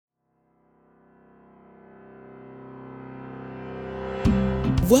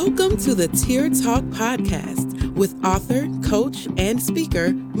Welcome to the Tear Talk Podcast with author, coach, and speaker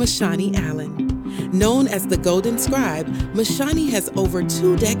MaShani Allen. Known as the Golden Scribe, MaShani has over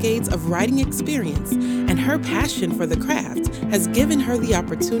 2 decades of writing experience, and her passion for the craft has given her the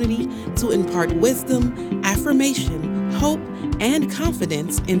opportunity to impart wisdom, affirmation, hope, and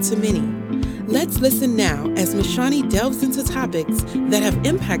confidence into many. Let's listen now as MaShani delves into topics that have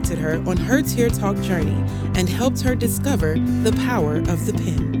impacted her on her Tear Talk journey and helped her discover the power of the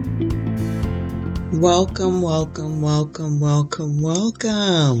pen. Welcome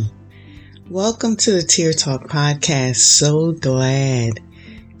to the Tear Talk Podcast. So glad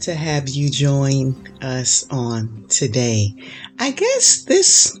to have you join us on today. I guess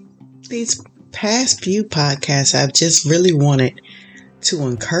these past few podcasts I've just really wanted to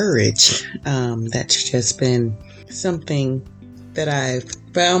encourage. That's just been something that I've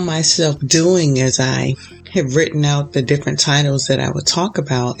found myself doing as I have written out the different titles that I would talk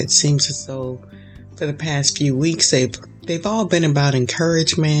about. It seems as though for the past few weeks they've all been about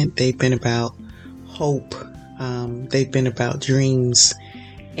encouragement. They've been about hope. They've been about dreams.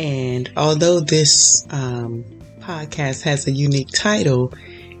 And although this podcast has a unique title,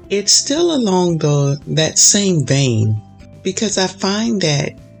 it's still along that same vein. Because I find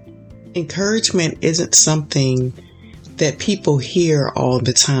that encouragement isn't something that people hear all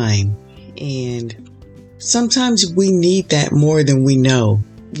the time. And sometimes we need that more than we know.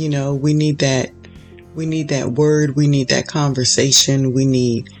 You know, we need that word. We need that conversation. We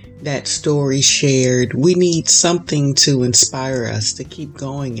need that story shared. We need something to inspire us to keep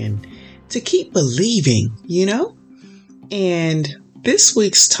going and to keep believing, you know? And this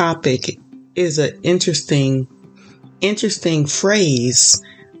week's topic is an interesting phrase,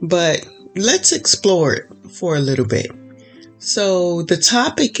 but let's explore it for a little bit. So the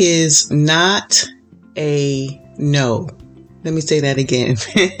topic is not a no. Let me say that again.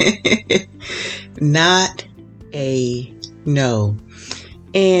 Not a no.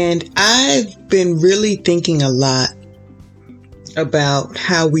 And I've been really thinking a lot about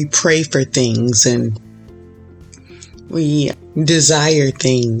how we pray for things and we desire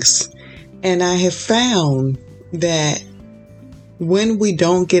things. And I have found that when we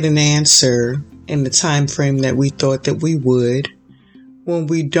don't get an answer in the time frame that we thought that we would, when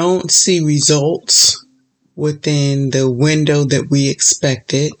we don't see results within the window that we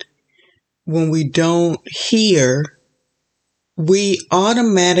expected, when we don't hear, we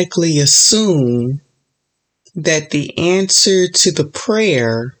automatically assume that the answer to the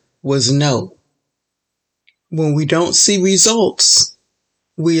prayer was no. When we don't see results,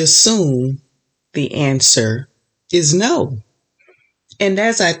 we assume the answer is no. And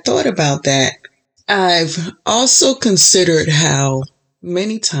as I thought about that, I've also considered how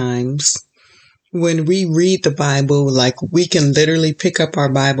many times when we read the Bible, like we can literally pick up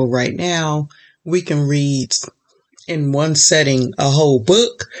our Bible right now, we can read in one setting a whole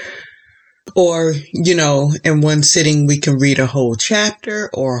book, or, you know, in one sitting we can read a whole chapter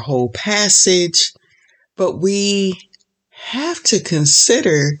or a whole passage. But we have to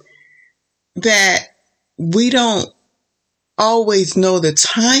consider that we don't always know the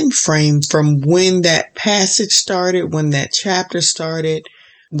time frame from when that passage started, when that chapter started,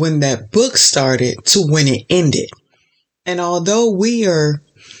 when that book started to when it ended. And although we are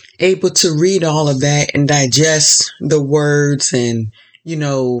able to read all of that and digest the words and, you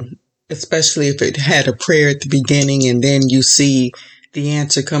know, especially if it had a prayer at the beginning and then you see the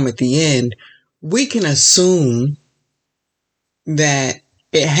answer come at the end, we can assume that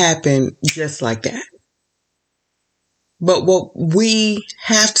it happened just like that. But what we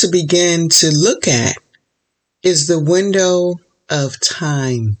have to begin to look at is the window of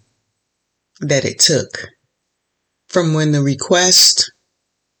time that it took from when the request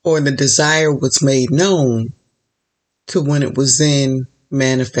or the desire was made known to when it was then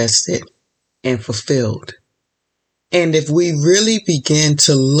manifested and fulfilled. And if we really begin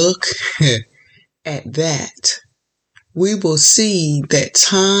to look at that, we will see that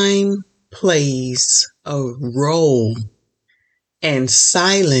time plays a role and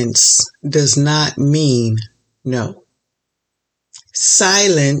silence does not mean no.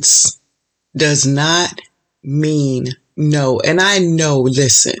 Silence does not mean no. And I know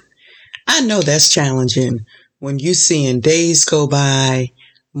that's challenging when you seeing days go by,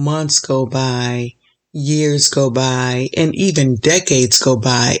 months go by, years go by, and even decades go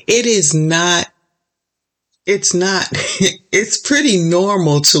by. It's pretty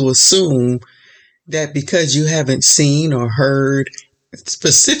normal to assume that because you haven't seen or heard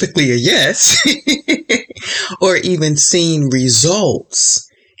specifically a yes, or even seen results,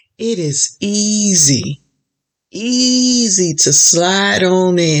 it is easy easy to slide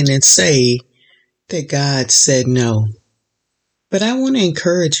on in and say that God said no. But I want to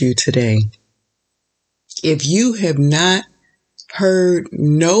encourage you today. If you have not heard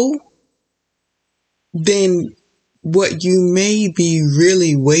no, then what you may be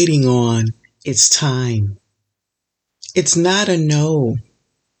really waiting on is time. It's not a no.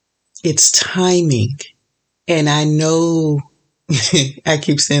 It's timing. And I know I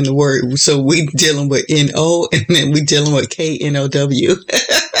keep saying the word, so we dealing with N-O and then we dealing with K-N-O-W.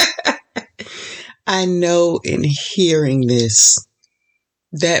 I know in hearing this,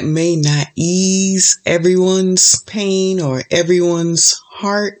 that may not ease everyone's pain or everyone's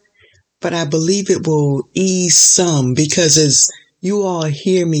heart, but I believe it will ease some, because as you all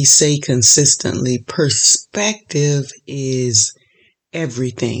hear me say consistently, perspective is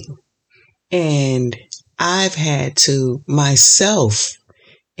everything. And I've had to myself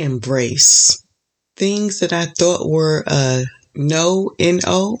embrace things that I thought were a no,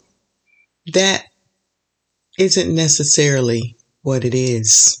 N-O, that isn't necessarily what it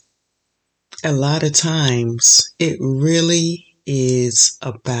is. A lot of times it really is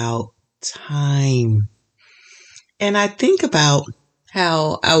about time. And I think about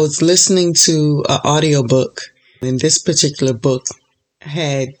how I was listening to an audiobook, and this particular book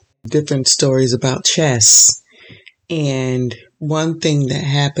had different stories about chess. And one thing that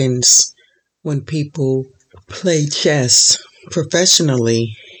happens when people play chess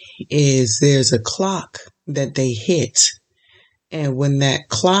professionally is there's a clock that they hit. And when that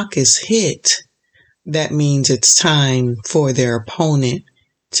clock is hit, that means it's time for their opponent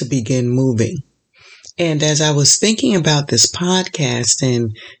to begin moving. And as I was thinking about this podcast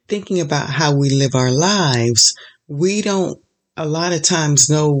and thinking about how we live our lives, we don't a lot of times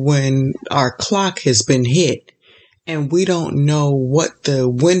know when our clock has been hit, and we don't know what the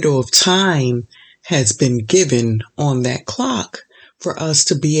window of time has been given on that clock for us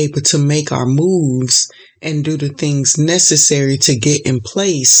to be able to make our moves and do the things necessary to get in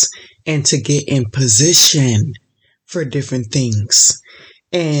place and to get in position for different things.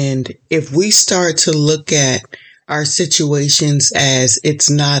 And if we start to look at our situations as it's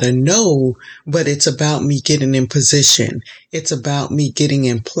not a no, but it's about me getting in position. It's about me getting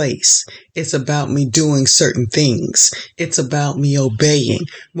in place. It's about me doing certain things. It's about me obeying.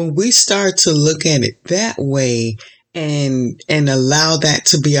 When we start to look at it that way and allow that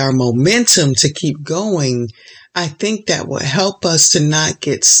to be our momentum to keep going, I think that will help us to not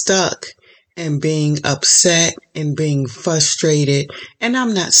get stuck and being upset and being frustrated. And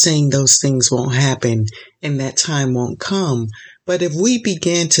I'm not saying those things won't happen and that time won't come. But if we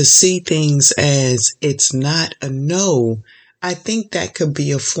begin to see things as it's not a no, I think that could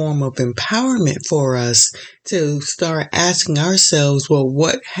be a form of empowerment for us to start asking ourselves, well,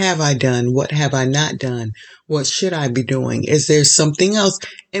 what have I done? What have I not done? What should I be doing? Is there something else?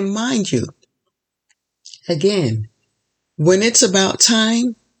 And mind you, again, when it's about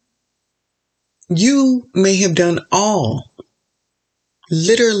time, you may have done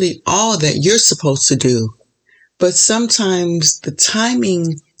literally all that you're supposed to do. But sometimes the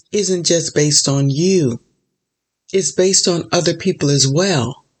timing isn't just based on you. It's based on other people as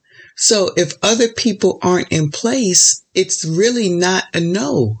well. So if other people aren't in place, it's really not a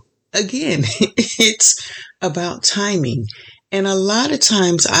no. Again, it's about timing. And a lot of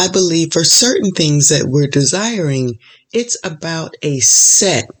times I believe for certain things that we're desiring, it's about a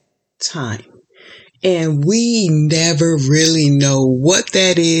set time. And we never really know what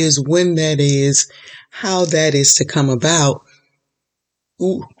that is, when that is, how that is to come about.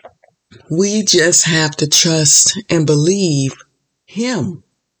 We just have to trust and believe Him.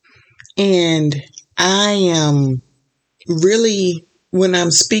 And I am really, when I'm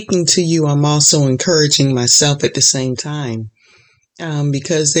speaking to you, I'm also encouraging myself at the same time.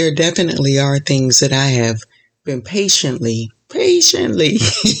 Because there definitely are things that I have been patiently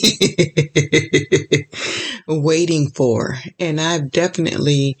waiting for. And I've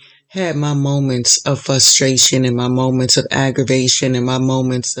definitely had my moments of frustration and my moments of aggravation and my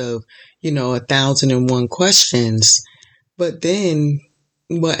moments of, 1,001 questions. But then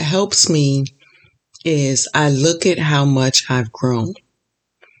what helps me is I look at how much I've grown.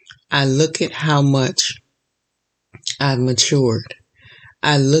 I look at how much I've matured.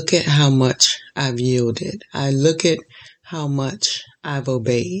 I look at how much I've yielded. I look at how much I've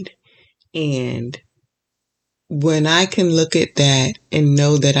obeyed. And when I can look at that and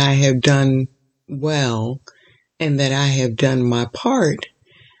know that I have done well and that I have done my part,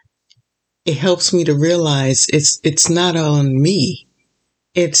 it helps me to realize it's not on me.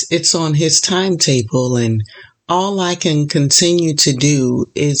 It's on His timetable, and all I can continue to do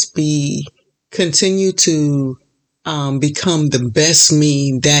is be continue to become the best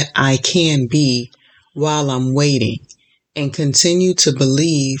me that I can be while I'm waiting, and continue to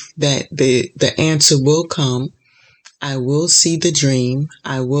believe that the answer will come. I will see the dream.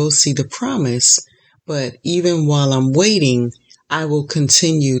 I will see the promise. But even while I'm waiting, I will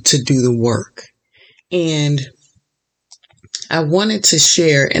continue to do the work. And I wanted to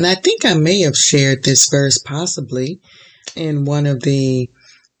share, and I think I may have shared this verse possibly in one of the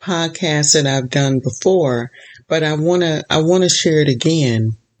podcasts that I've done before, but I want to share it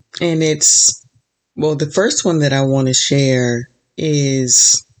again. And the first one that I want to share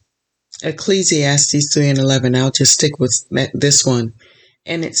is Ecclesiastes 3:11. I'll just stick with this one.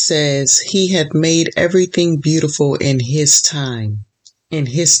 And it says, He hath made everything beautiful in His time. In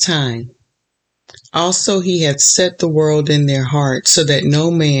His time. Also, He hath set the world in their heart, so that no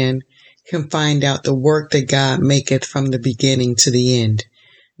man can find out the work that God maketh from the beginning to the end.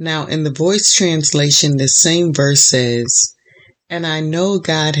 Now, in the Voice translation, the same verse says, And I know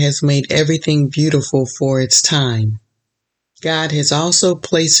God has made everything beautiful for its time. God has also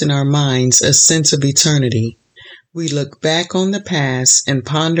placed in our minds a sense of eternity. We look back on the past and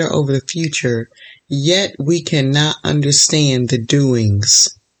ponder over the future, yet we cannot understand the doings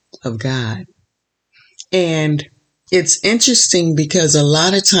of God. And it's interesting because a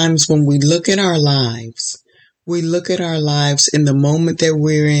lot of times when we look at our lives in the moment that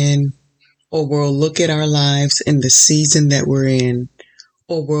we're in, or we'll look at our lives in the season that we're in,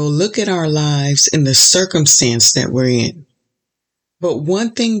 or we'll look at our lives in the circumstance that we're in. But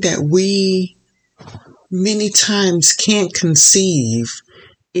one thing that we many times can't conceive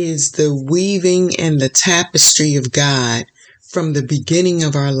is the weaving and the tapestry of God from the beginning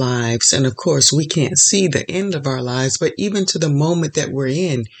of our lives. And of course, we can't see the end of our lives, but even to the moment that we're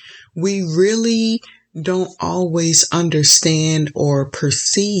in, we really don't always understand or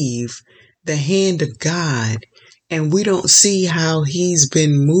perceive the hand of God. And we don't see how He's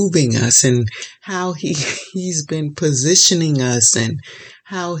been moving us, and how He's been positioning us, and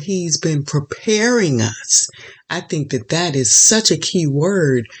how He's been preparing us. I think that is such a key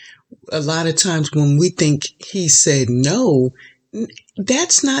word. A lot of times when we think He said no,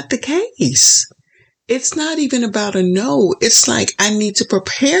 that's not the case. It's not even about a no. It's like, I need to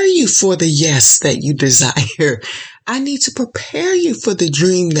prepare you for the yes that you desire. I need to prepare you for the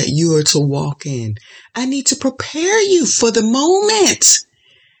dream that you are to walk in. I need to prepare you for the moment.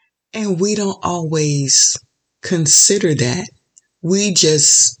 And we don't always consider that. We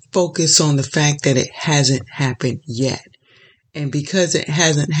just focus on the fact that it hasn't happened yet. And because it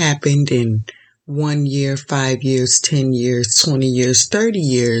hasn't happened in 1 year, 5 years, 10 years, 20 years, 30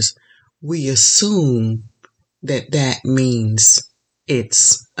 years, we assume that means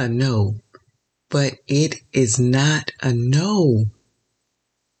it's a no. But it is not a no.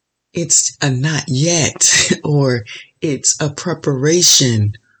 It's a not yet, or it's a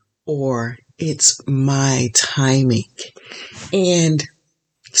preparation, or it's my timing. And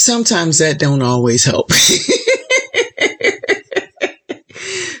sometimes that don't always help.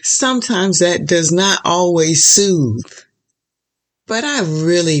 Sometimes that does not always soothe. But I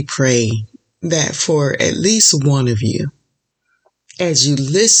really pray that for at least one of you, as you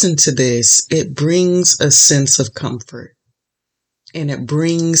listen to this, it brings a sense of comfort, and it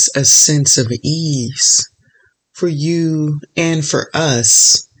brings a sense of ease for you and for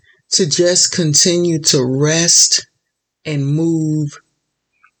us to just continue to rest and move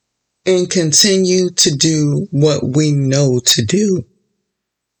and continue to do what we know to do,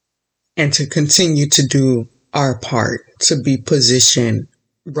 and to continue to do our part to be positioned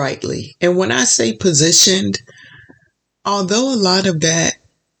rightly. And when I say positioned, although a lot of that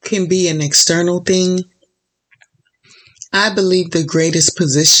can be an external thing, I believe the greatest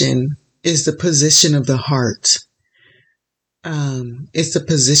position is the position of the heart. It's the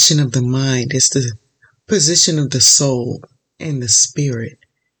position of the mind. It's the position of the soul and the spirit.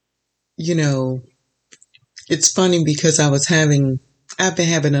 You know, it's funny because I've been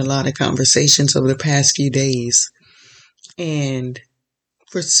having a lot of conversations over the past few days. And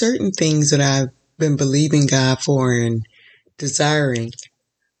for certain things that I've been believing God for and desiring,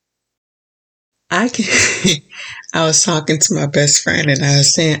 I was talking to my best friend, and I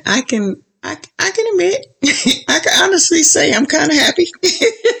was saying, I can admit, I can honestly say I'm kind of happy.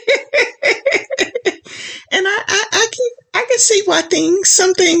 And I can see why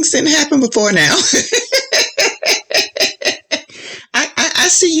some things didn't happen before now. I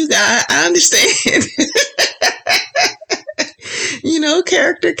see you guys. I understand. You know,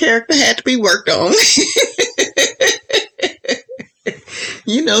 character had to be worked on.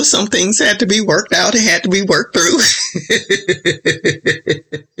 You know, some things had to be worked out. It had to be worked through.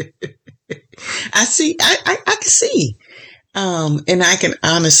 see, I can see. And I can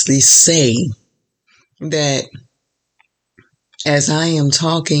honestly say that as I am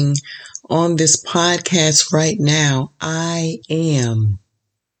talking on this podcast right now, I am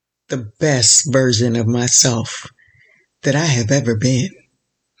the best version of myself that I have ever been.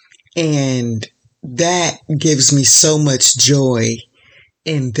 And that gives me so much joy,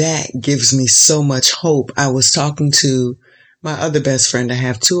 and that gives me so much hope. I was talking to my other best friend. I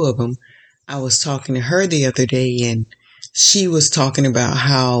have two of them. I was talking to her the other day, and she was talking about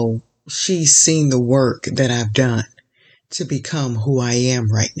how she's seen the work that I've done to become who I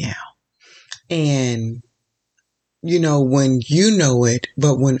am right now. And, when you know it,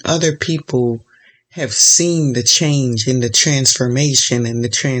 but when other people have seen the change and the transformation and the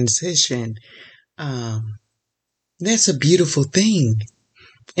transition, that's a beautiful thing.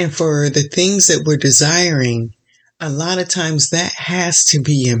 And for the things that we're desiring, a lot of times that has to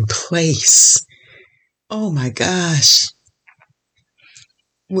be in place. Oh my gosh.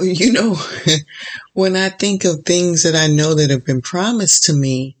 Well, when I think of things that I know that have been promised to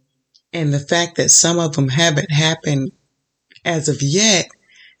me, and the fact that some of them haven't happened as of yet,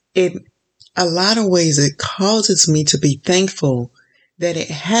 in a lot of ways it causes me to be thankful that it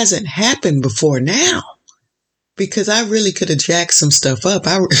hasn't happened before now. Because I really could have jacked some stuff up.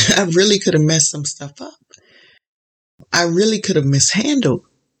 I really could have messed some stuff up. I really could have mishandled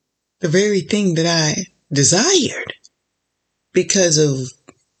the very thing that I desired because of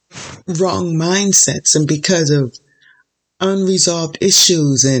wrong mindsets and because of unresolved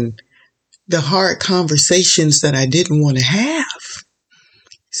issues and the hard conversations that I didn't want to have.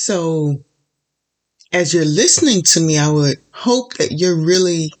 So as you're listening to me, I would hope that you're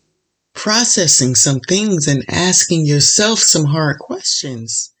really processing some things and asking yourself some hard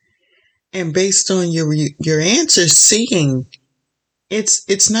questions. And based on your answers, seeing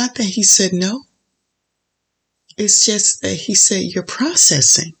it's not that he said no. It's just that he said you're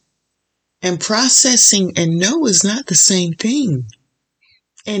processing. And processing and no is not the same thing.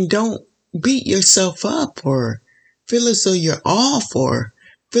 And don't beat yourself up or feel as though you're off or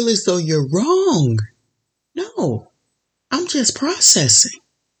feel as though you're wrong. No, I'm just processing.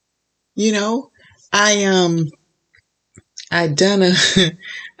 I'd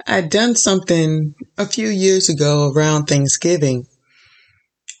done something a few years ago around Thanksgiving,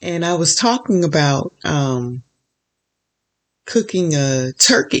 and I was talking about cooking a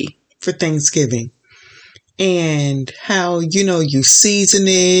turkey for Thanksgiving and how, you season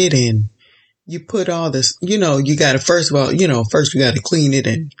it and you put all this, you got to first you got to clean it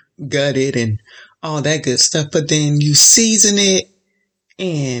and gut it and all that good stuff. But then you season it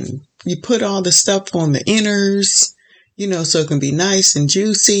and you put all the stuff on the inners, so it can be nice and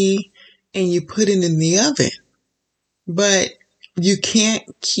juicy, and you put it in the oven. But you can't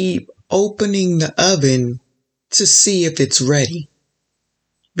keep opening the oven to see if it's ready.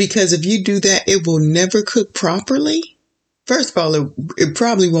 Because if you do that, it will never cook properly. First of all, it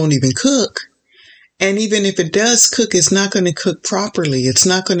probably won't even cook. And even if it does cook, it's not going to cook properly. It's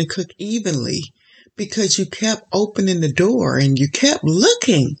not going to cook evenly because you kept opening the door and you kept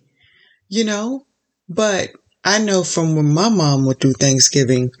looking, But I know from when my mom would do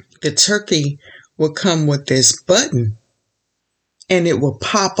Thanksgiving, the turkey would come with this button and it would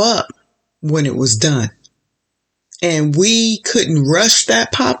pop up when it was done. And we couldn't rush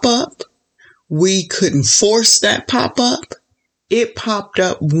that pop up. We couldn't force that pop up. It popped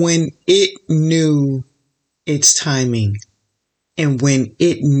up when it knew its timing and when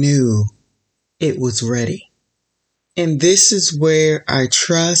it knew it was ready. And this is where our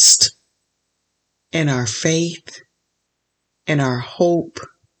trust and our faith and our hope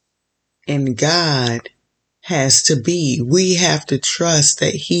in God has to be. We have to trust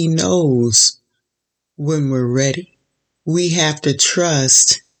that He knows when we're ready. We have to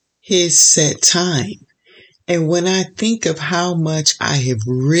trust His set time. And when I think of how much I have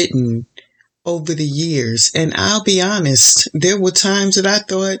written over the years, and I'll be honest, there were times that I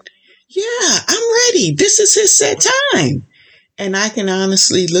thought, yeah, I'm ready. This is His set time. And I can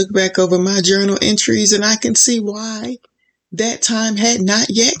honestly look back over my journal entries and I can see why that time had not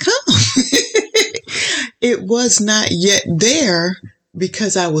yet come. It was not yet there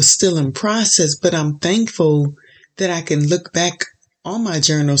because I was still in process, but I'm thankful that I can look back on my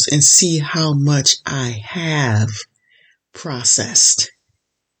journals and see how much I have processed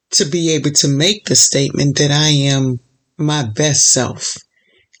to be able to make the statement that I am my best self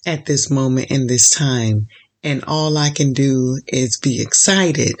at this moment in this time. And all I can do is be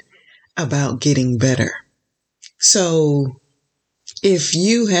excited about getting better. So if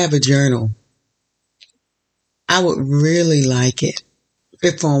you have a journal, I would really like it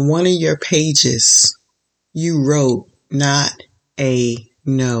if on one of your pages you wrote not a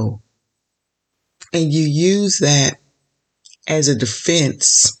no, and you use that as a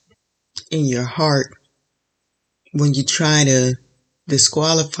defense in your heart when you try to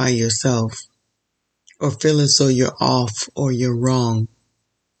disqualify yourself or feel as though you're off or you're wrong,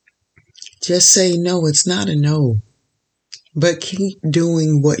 just say, no, it's not a no, but keep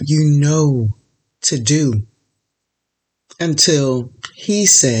doing what you know to do until he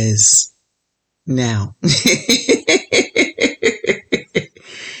says now.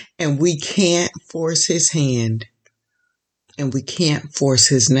 And we can't force his hand and we can't force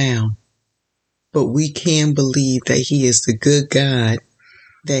his now, but we can believe that he is the good God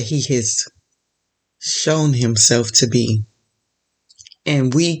that he has shown himself to be.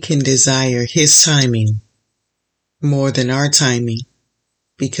 And we can desire his timing more than our timing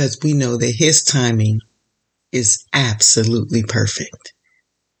because we know that his timing is absolutely perfect.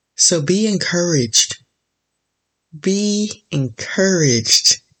 So be encouraged. Be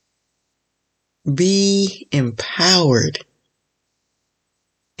encouraged. Be empowered.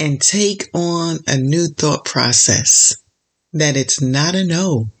 And take on a new thought process that it's not a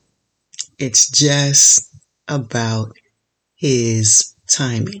no. It's just about his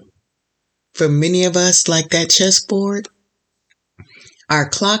timing. For many of us, like that chessboard, our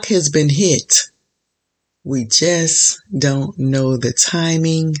clock has been hit. We just don't know the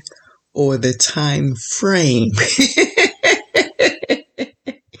timing or the time frame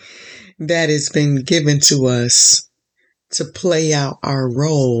that has been given to us to play out our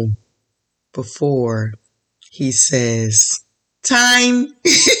role before he says, time,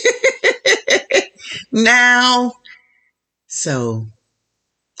 now. So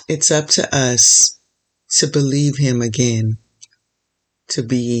it's up to us to believe him again, to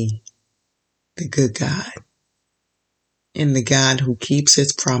be the good God and the God who keeps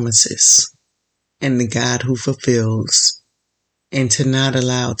his promises and the God who fulfills, and to not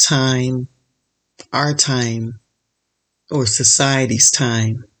allow time, our time, or society's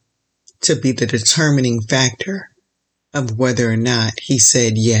time to be the determining factor of whether or not he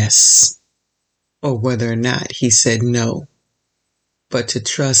said yes or whether or not he said no, but to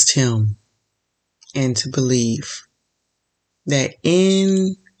trust him and to believe that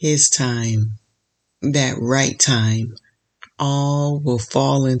in his time, that right time, all will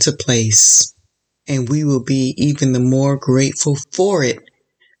fall into place and we will be even the more grateful for it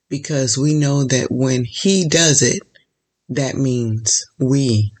because we know that when he does it, that means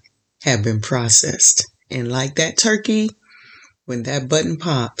we have been processed. And like that turkey, when that button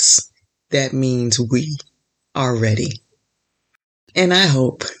pops, that means we are ready. And I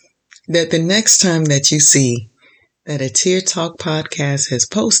hope that the next time that you see that a Tear Talk podcast has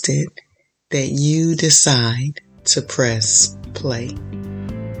posted, that you decide to press play.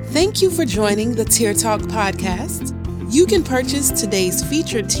 Thank you for joining the Tear Talk podcast. You can purchase today's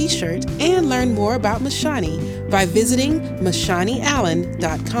featured t-shirt and learn more about MaShani by visiting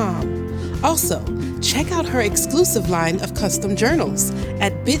MaShaniAllen.com. Also, check out her exclusive line of custom journals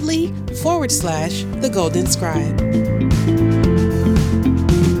at bit.ly/The Golden Scribe.